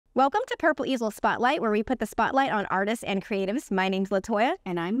Welcome to Purple Easel Spotlight, where we put the spotlight on artists and creatives. My name's Latoya.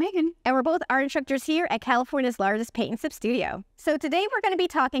 And I'm Megan. And we're both art instructors here at California's largest paint and sip studio. So today we're going to be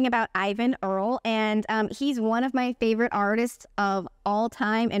talking about Eyvind Earle, and he's one of my favorite artists of all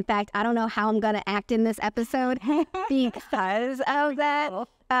time. In fact, I don't know how I'm going to act in this episode because of that.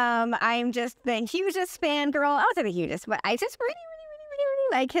 I'm just the hugest fangirl. I wasn't the hugest, but I just really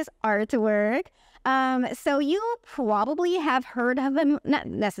like his artwork. So you probably have heard of him, not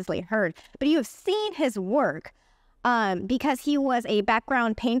necessarily heard, but you have seen his work because he was a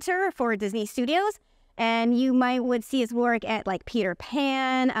background painter for Disney Studios, and you would see his work at like Peter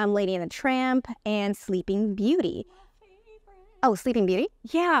Pan, Lady and the Tramp, and Sleeping Beauty. Oh, Sleeping Beauty?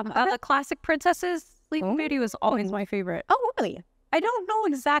 Yeah, the classic princesses. Sleeping Beauty was always my favorite. Oh, really? I don't know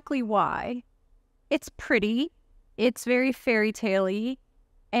exactly why. It's pretty. It's very fairy tale-y.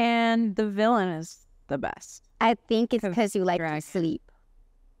 And the villain is the best. I think it's because you like to sleep.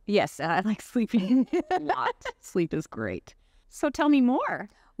 Yes, I like sleeping a lot. Sleep is great. So tell me more.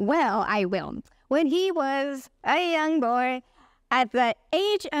 Well, I will. When he was a young boy, at the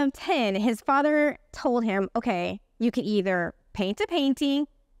age of 10, his father told him, okay, you can either paint a painting,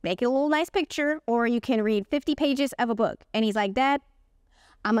 make a little nice picture, or you can read 50 pages of a book. And he's like, Dad,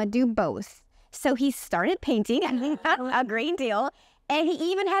 I'm going to do both. So he started painting a great deal. And he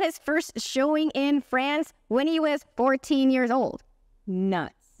even had his first showing in France when he was 14 years old.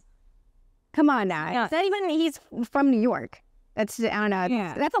 Nuts. Come on now. Nuts. It's not even, he's from New York. That's, I don't know.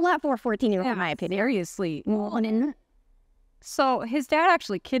 Yeah. That's a lot for a 14-year-old, in my opinion. Seriously. So his dad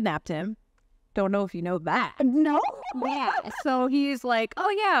actually kidnapped him. Don't know if you know that. No? Yeah. So he's like, oh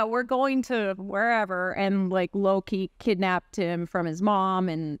yeah, we're going to wherever. And like low-key kidnapped him from his mom.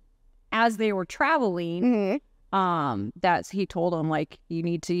 And as they were traveling... that's he told him, like, you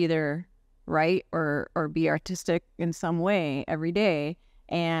need to either write or be artistic in some way every day.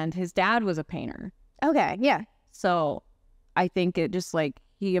 And his dad was a painter. Okay, yeah. So I think it just like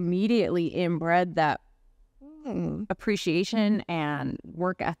he immediately inbred that appreciation and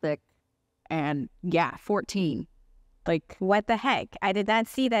work ethic. And yeah, 14. Like, what the heck? I did not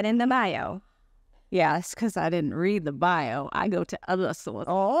see that in the bio. Yeah, it's because I didn't read the bio. I go to other sources.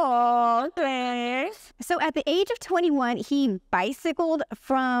 Oh, thanks. So at the age of 21, he bicycled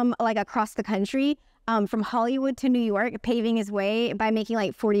from like across the country, from Hollywood to New York, paving his way by making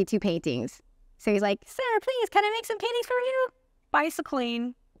like 42 paintings. So he's like, sir, please, can I make some paintings for you?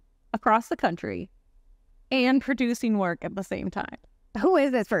 Bicycling across the country and producing work at the same time. Who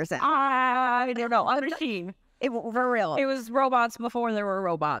is this person? I don't know. Other team. For real. It was robots before there were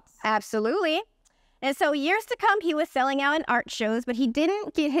robots. Absolutely. And so years to come, he was selling out in art shows, but he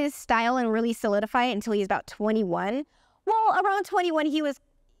didn't get his style and really solidify it until he was about 21. Well, around 21, he was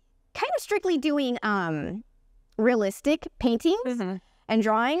kind of strictly doing realistic paintings and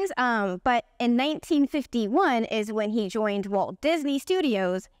drawings. But in 1951 is when he joined Walt Disney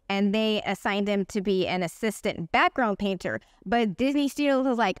Studios, and they assigned him to be an assistant background painter. But Disney Studios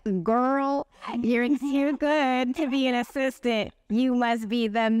was like, girl, you're too good to be an assistant. You must be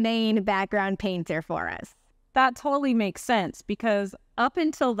the main background painter for us. That totally makes sense, because up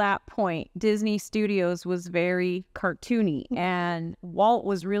until that point, Disney Studios was very cartoony, and Walt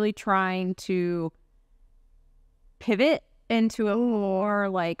was really trying to pivot into a more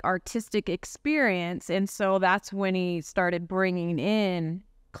like artistic experience. And so that's when he started bringing in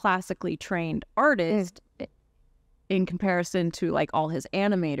classically trained artists in comparison to like all his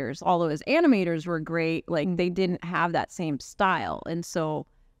animators. Although his animators were great, like they didn't have that same style. And so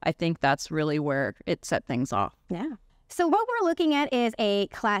I think that's really where it set things off. Yeah. So what we're looking at is a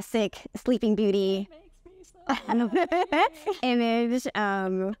classic Sleeping Beauty image.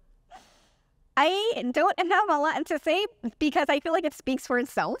 I don't have a lot to say because I feel like it speaks for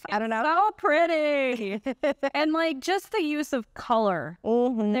itself. I don't know. So pretty. And like just the use of color.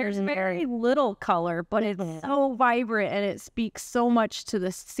 There's very little color, but it's so vibrant and it speaks so much to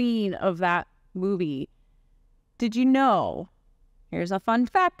the scene of that movie. Did you know, here's a fun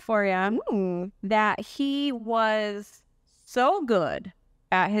fact for you, that he was so good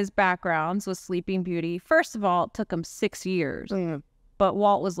at his backgrounds with Sleeping Beauty. First of all, it took him 6 years. But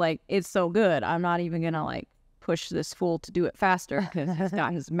Walt was like, it's so good, I'm not even going to like push this fool to do it faster because he's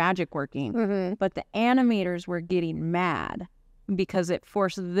got his magic working. But the animators were getting mad because it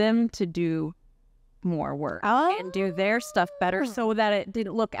forced them to do more work and do their stuff better so that it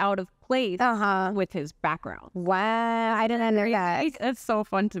didn't look out of place with his background. Wow, I didn't know that. It's so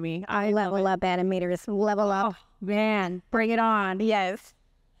fun to me. I level up animators. Level up. Oh, man, bring it on. Yes.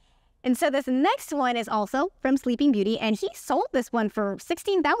 And so this next one is also from Sleeping Beauty, and he sold this one for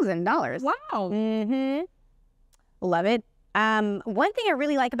 $16,000. Wow. Love it. One thing I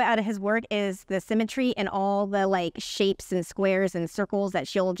really like about his work is the symmetry and all the like shapes and squares and circles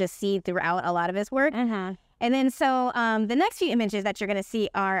that you'll just see throughout a lot of his work. And then so the next few images that you're going to see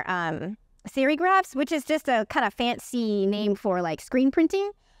are serigraphs, which is just a kind of fancy name for like screen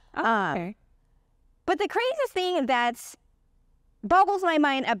printing. Okay. But the craziest thing that boggles my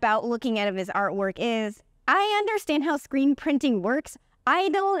mind about looking at his artwork is I understand how screen printing works. I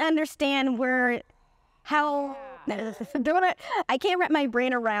don't understand how I can't wrap my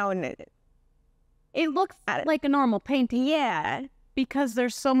brain around it. It looks like a normal painting. Yeah. Because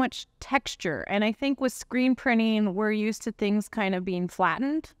there's so much texture. And I think with screen printing, we're used to things kind of being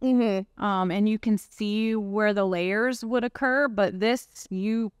flattened. And you can see where the layers would occur, but this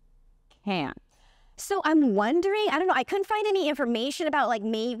you can't. So I'm wondering, I don't know, I couldn't find any information about like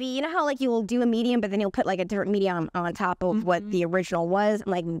maybe, you know how like you'll do a medium, but then you'll put like a different medium on top of what the original was.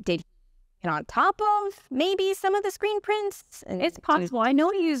 Like, did it on top of maybe some of the screen prints? It's possible. I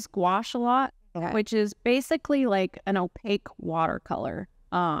know he used gouache a lot, which is basically like an opaque watercolor.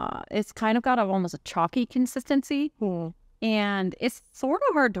 It's kind of got almost a chalky consistency, and it's sort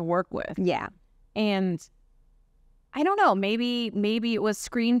of hard to work with. Yeah. And I don't know, maybe it was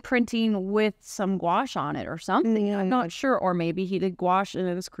screen printing with some gouache on it or something. I'm not sure. Or maybe he did gouache and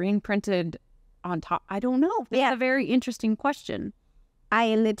it was screen printed on top. I don't know. It's a very interesting question.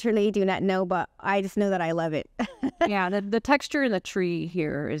 I literally do not know, but I just know that I love it. Yeah, the texture in the tree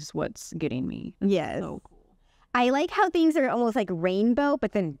here is what's getting me. Yes. So cool. I like how things are almost like rainbow,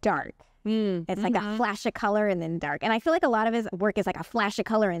 but then dark. It's like a flash of color and then dark. And I feel like a lot of his work is like a flash of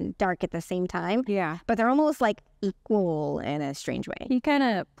color and dark at the same time. Yeah. But they're almost like equal in a strange way. He kind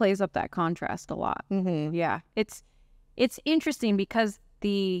of plays up that contrast a lot. Yeah. It's interesting because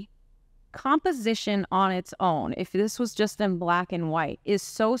the composition on its own, if this was just in black and white, is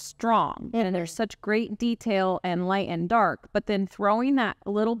so strong. And there's such great detail and light and dark. But then throwing that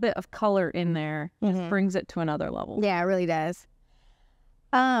little bit of color in there just brings it to another level. Yeah, it really does.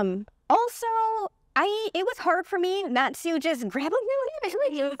 Also, it was hard for me not to just grab a new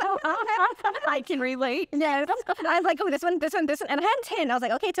image. I can relate. Yeah, I was like, oh, this one, and I had 10. I was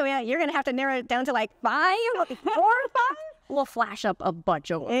like, okay, Toya, you're gonna have to narrow it down to like 5, 4 or 5. We'll flash up a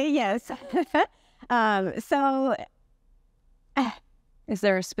bunch of them. Yes. So, is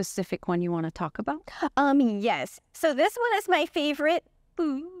there a specific one you want to talk about? Yes. So this one is my favorite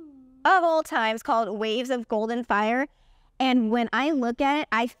of all times, called Waves of Golden Fire. And when I look at it,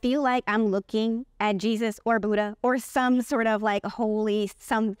 I feel like I'm looking at Jesus or Buddha or some sort of like holy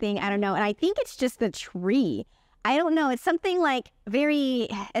something. I don't know. And I think it's just the tree. I don't know. It's something like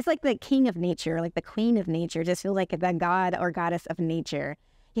it's like the king of nature, like the queen of nature. Just feels like the god or goddess of nature.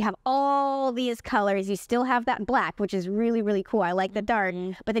 You have all these colors. You still have that black, which is really, really cool. I like the dark.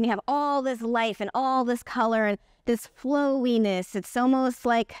 But then you have all this life and all this color and this flowiness. It's almost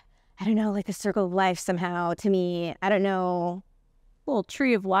like, I don't know, like the circle of life somehow to me. I don't know. Well,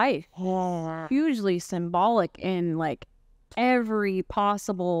 tree of life. Yeah. Hugely symbolic in like every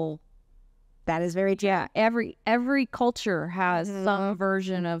possible. That is very true. Yeah, every culture has some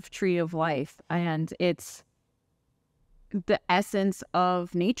version of tree of life, and it's the essence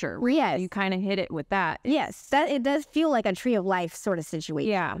of nature. Yes. You kind of hit it with that. Yes, it does feel like a tree of life sort of situation.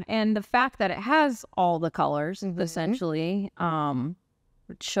 Yeah, and the fact that it has all the colors, essentially, it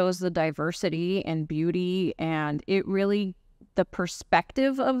shows the diversity and beauty, and it really, the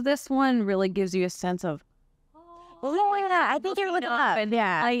perspective of this one really gives you a sense of, oh yeah, I think you're looking up. And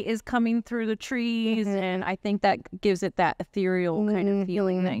light is coming through the trees, and I think that gives it that ethereal kind of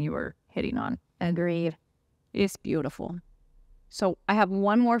feeling that you were hitting on. Agreed. It's beautiful. So I have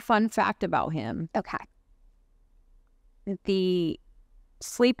one more fun fact about him. Okay. The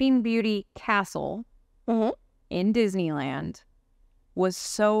Sleeping Beauty castle in Disneyland was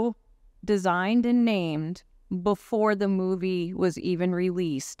so designed and named before the movie was even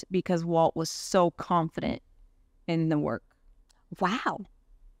released because Walt was so confident in the work. Wow.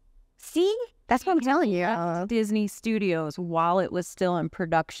 See? That's what I'm telling you. Disney Studios while it was still in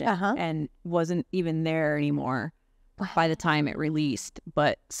production and wasn't even there anymore by the time it released.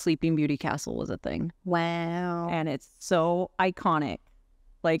 But Sleeping Beauty Castle was a thing. Wow. And it's so iconic.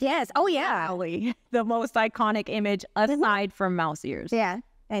 Like, yes. Oh, yeah. Probably the most iconic image aside from mouse ears. Yeah.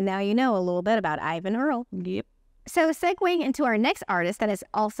 And now you know a little bit about Eyvind Earle. Yep. So segueing into our next artist that is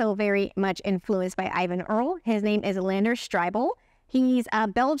also very much influenced by Eyvind Earle. His name is Strijbol. He's a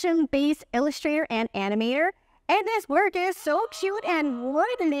Belgium-based illustrator and animator. And this work is so cute and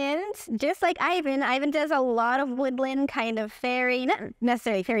woodland, just like Eyvind. Eyvind does a lot of woodland kind of fairy, not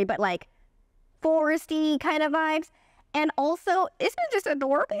necessarily fairy, but like foresty kind of vibes. And also, isn't it just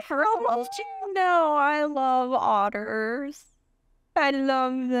adorable for almost? No, I love otters. I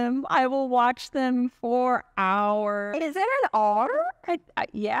love them. I will watch them for hours. Is it an otter?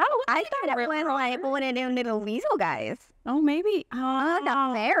 Yeah. I thought it was like one of them little weasel guys. Oh, maybe.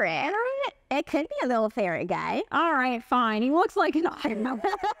 The ferret. It could be a little ferret guy. All right, fine. He looks like an otter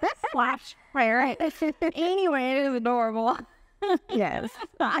slash ferret. Anyway, it is adorable. Yes.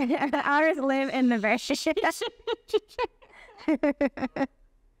 Otters live in the bush.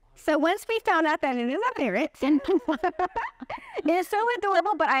 So once we found out that it is a ferret, it's so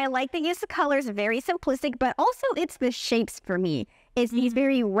adorable, but I like the use of colors, very simplistic, but also it's the shapes for me. It's these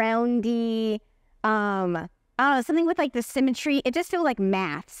very roundy, I don't know, something with like the symmetry. It just feels like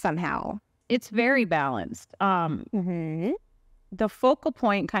math somehow. It's very balanced. The focal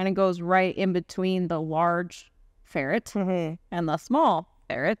point kind of goes right in between the large ferret and the small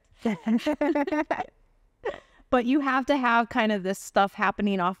ferret. But you have to have kind of this stuff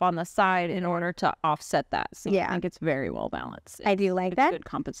happening off on the side in order to offset that. So I think it's very well balanced. I do like that. Good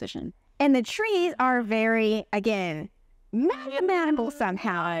composition. And the trees are very, again, mathematical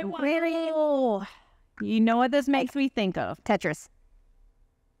somehow. Very, you know what this makes me think of? Tetris.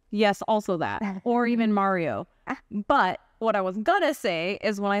 Yes, also that. Or even Mario. But what I was gonna say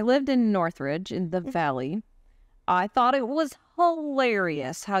is when I lived in Northridge in the valley, I thought it was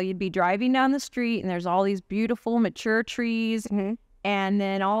hilarious how you'd be driving down the street and there's all these beautiful mature trees. And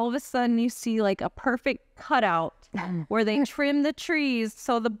then all of a sudden you see like a perfect cutout where they trim the trees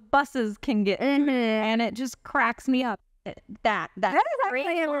so the buses can get and it just cracks me up. That is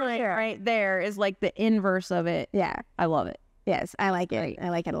actually right there is like the inverse of it. Yeah. I love it. Yes, I like it. I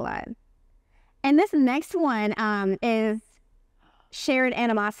like it a lot. And this next one is shared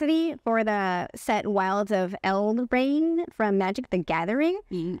animosity for the set Wilds of Eldraine from Magic the Gathering.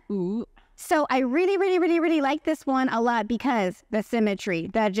 Ooh. So I really like this one a lot because the symmetry,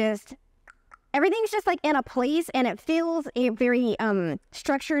 everything's just like in a place and it feels very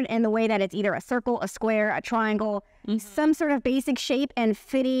structured in the way that it's either a circle, a square, a triangle, some sort of basic shape and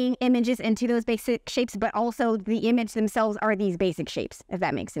fitting images into those basic shapes, but also the image themselves are these basic shapes, if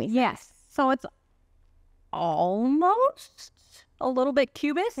that makes any sense. Yes. So it's almost a little bit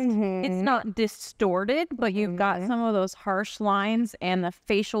cubist. It's not distorted, but you've got some of those harsh lines and the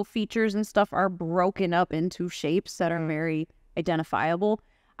facial features and stuff are broken up into shapes that are very identifiable.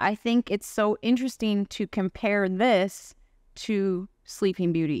 I think it's so interesting to compare this to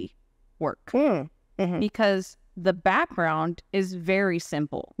Sleeping Beauty work because the background is very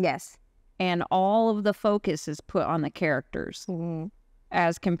simple. Yes. And all of the focus is put on the characters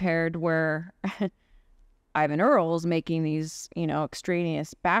as compared where Eyvind Earle is making these,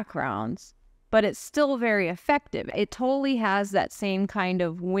 extraneous backgrounds, but it's still very effective. It totally has that same kind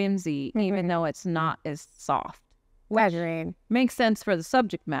of whimsy, even though it's not as soft. Which makes sense for the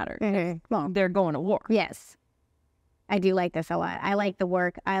subject matter. Well, they're going to war. Yes. I do like this a lot. I like the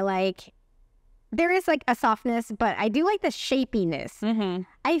work. There is like a softness, but I do like the shapiness.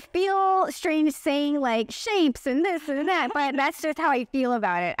 I feel strange saying like shapes and this and that, but that's just how I feel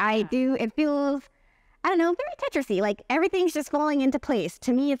about it. It feels, I don't know, very Tetris-y. Like everything's just falling into place.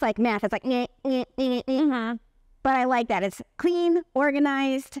 To me, it's like math. It's like, but I like that. It's clean,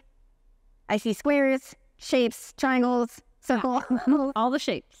 organized. I see squares, shapes, triangles, circles. All the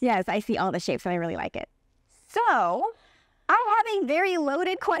shapes. Yes, I see all the shapes and I really like it. So, I have a very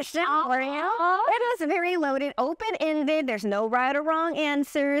loaded question for you. It is very loaded, open-ended. There's no right or wrong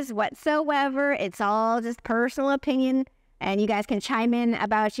answers whatsoever. It's all just personal opinion. And you guys can chime in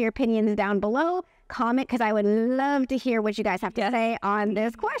about your opinions down below. Comment, because I would love to hear what you guys have to say on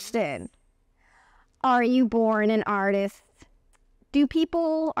this question. Are you born an artist? Are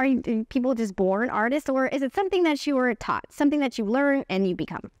people just born artists, or is it something that you were taught, something that you learn and you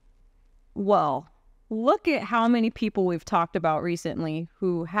become? Well, look at how many people we've talked about recently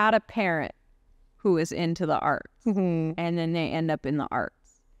who had a parent who is into the arts, and then they end up in the arts.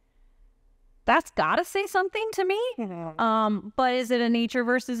 That's got to say something to me. But is it a nature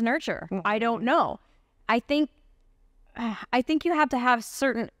versus nurture? I don't know. I think you have to have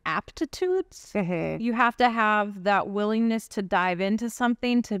certain aptitudes. You have to have that willingness to dive into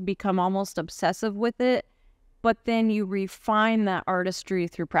something, to become almost obsessive with it. But then you refine that artistry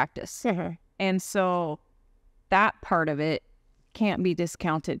through practice. And so that part of it can't be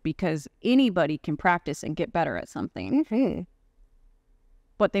discounted because anybody can practice and get better at something.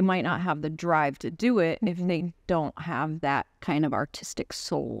 But they might not have the drive to do it if they don't have that kind of artistic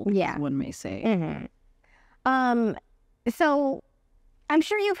soul, one may say. So I'm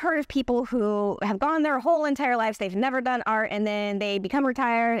sure you've heard of people who have gone their whole entire lives, they've never done art, and then they become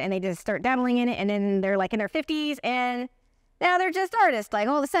retired and they just start dabbling in it, and then they're like in their 50s and now they're just artists, like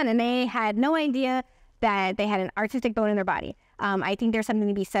all of a sudden, and they had no idea that they had an artistic bone in their body. I think there's something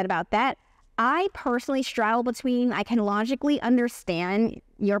to be said about that. I personally straddle between, I can logically understand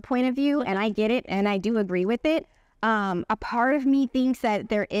your point of view, and I get it, and I do agree with it. A part of me thinks that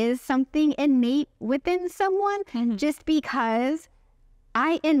there is something innate within someone, just because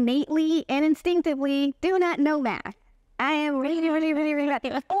I innately and instinctively do not know math. I am really, really, really, really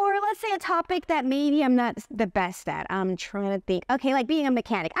bad. Or let's say a topic that maybe I'm not the best at. I'm trying to think. Okay, like being a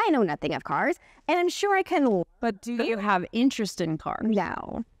mechanic. I know nothing of cars, and I'm sure I can. But do you have interest in cars?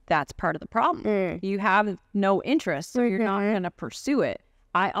 No. That's part of the problem. You have no interest, so you're not going to pursue it.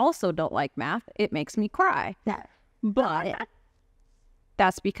 I also don't like math. It makes me cry. No. But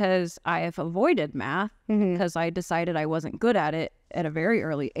that's because I have avoided math because I decided I wasn't good at it at a very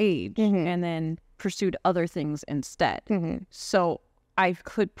early age and then pursued other things instead. So I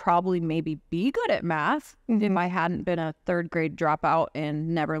could probably maybe be good at math if I hadn't been a third grade dropout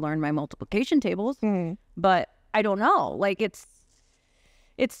and never learned my multiplication tables. But I don't know. Like it's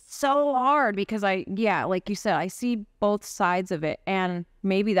so hard because like you said, I see both sides of it, and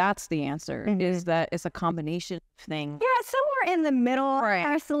maybe that's the answer, is that it's a combination thing. Yeah, somewhere in the middle, Right.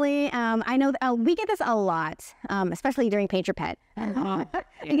 Personally. I know we get this a lot, especially during Paint Your Pet,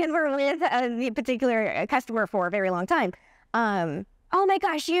 because we're with a particular customer for a very long time. Oh my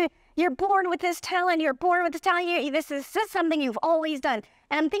gosh, you're born with this talent, you're born with this talent, this is something you've always done.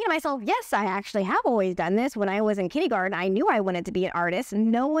 And I'm thinking to myself, yes, I actually have always done this. When I was in kindergarten, I knew I wanted to be an artist.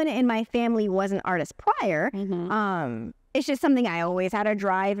 No one in my family was an artist prior. It's just something I always had a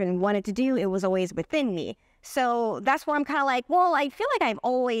drive and wanted to do. It was always within me. So that's where I'm kind of like, well, I feel like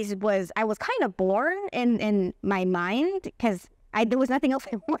I was kind of born in my mind, because there was nothing else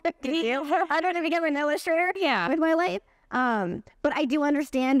I wanted to do. I wanted to become an illustrator with my life. But I do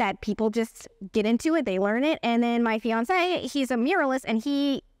understand that people just get into it, they learn it. And then my fiance, he's a muralist, and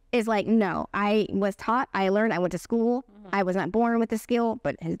he is like, no, I was taught, I learned, I went to school. I was not born with the skill,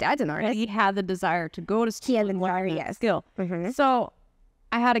 but his dad's an artist. He had the desire to go to school. He had the desire, yes. Skill. So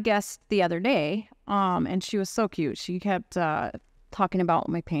I had a guest the other day, and she was so cute. She kept talking about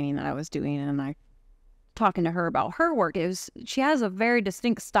my painting that I was doing, and I talking to her about her work. She has a very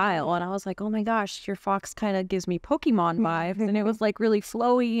distinct style, and I was like, oh my gosh, your fox kind of gives me Pokemon vibes. And it was like really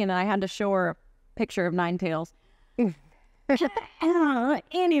flowy, and I had to show her a picture of Ninetales.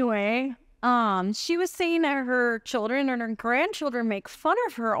 Anyway, she was saying that her children and her grandchildren make fun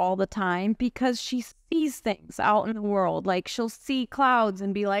of her all the time because she sees things out in the world. Like, she'll see clouds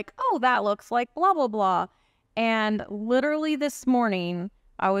and be like, oh, that looks like blah blah blah. And literally this morning,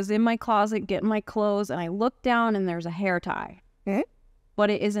 I was in my closet getting my clothes, and I looked down, and there's a hair tie. But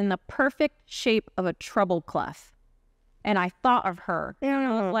it is in the perfect shape of a treble clef. And I thought of her.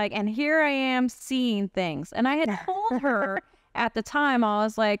 Like, and here I am seeing things. And I had told her at the time, I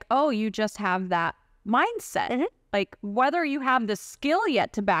was like, oh, you just have that mindset. Like, whether you have the skill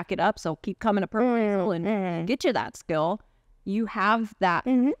yet to back it up, so keep coming to Purple Easel and get you that skill, you have that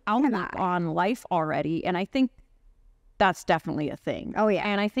outlook on life already. And I think that's definitely a thing. Oh, yeah.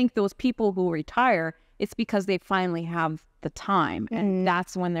 And I think those people who retire, it's because they finally have the time. And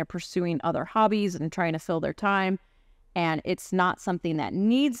that's when they're pursuing other hobbies and trying to fill their time. And it's not something that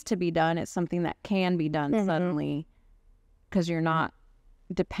needs to be done. It's something that can be done suddenly, because you're not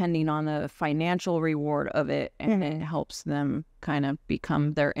depending on the financial reward of it. And it helps them kind of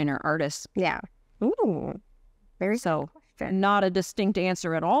become their inner artist. Yeah. Ooh. Very so not a distinct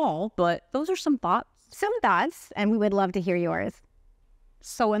answer at all, but those are some thoughts. Some thoughts, and we would love to hear yours.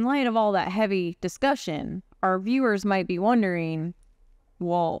 So in light of all that heavy discussion, our viewers might be wondering,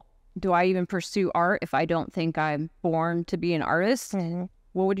 well, do I even pursue art if I don't think I'm born to be an artist?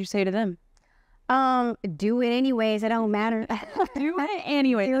 What would you say to them? Do it anyways. It don't matter. Do it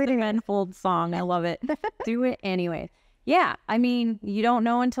anyway. It's a Menfold song. I love it. Do it anyway. Yeah. I mean, you don't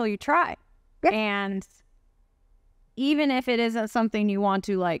know until you try. And even if it isn't something you want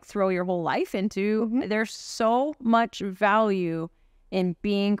to like throw your whole life into, there's so much value in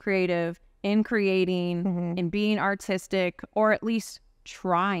being creative, in creating, in being artistic, or at least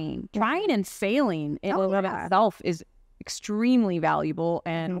trying and failing in of itself is extremely valuable.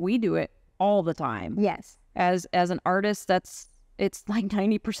 And we do it all the time. Yes. As an artist, it's like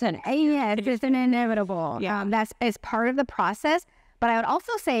 90%. Yeah, it's just an inevitable. Yeah. It's part of the process. But I would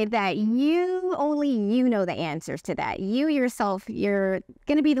also say that only you know the answers to that. You yourself, you're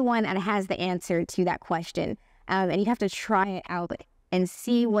going to be the one that has the answer to that question. And you have to try it out and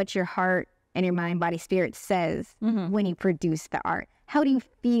see what your heart and your mind, body, spirit says when you produce the art. How do you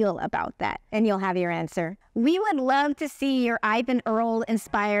feel about that? And you'll have your answer. We would love to see your Eyvind Earle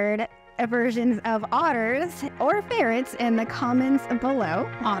inspired versions of otters or ferrets in the comments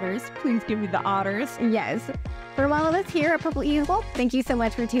below. Otters, please give me the otters. Yes. From all of us here at Purple Easel, thank you so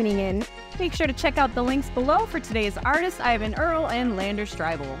much for tuning in. Make sure to check out the links below for today's artists, Eyvind Earle and Lander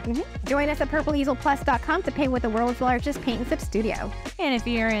Strijbol. Join us at purpleeaselplus.com to paint with the world's largest paint and sip studio. And if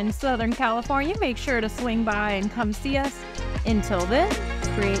you're in Southern California, make sure to swing by and come see us. Until then,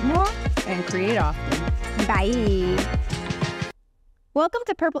 create more and create often. Bye. Welcome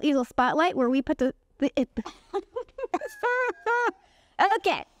to Purple Easel Spotlight, where we put the Okay,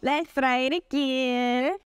 let's try it again.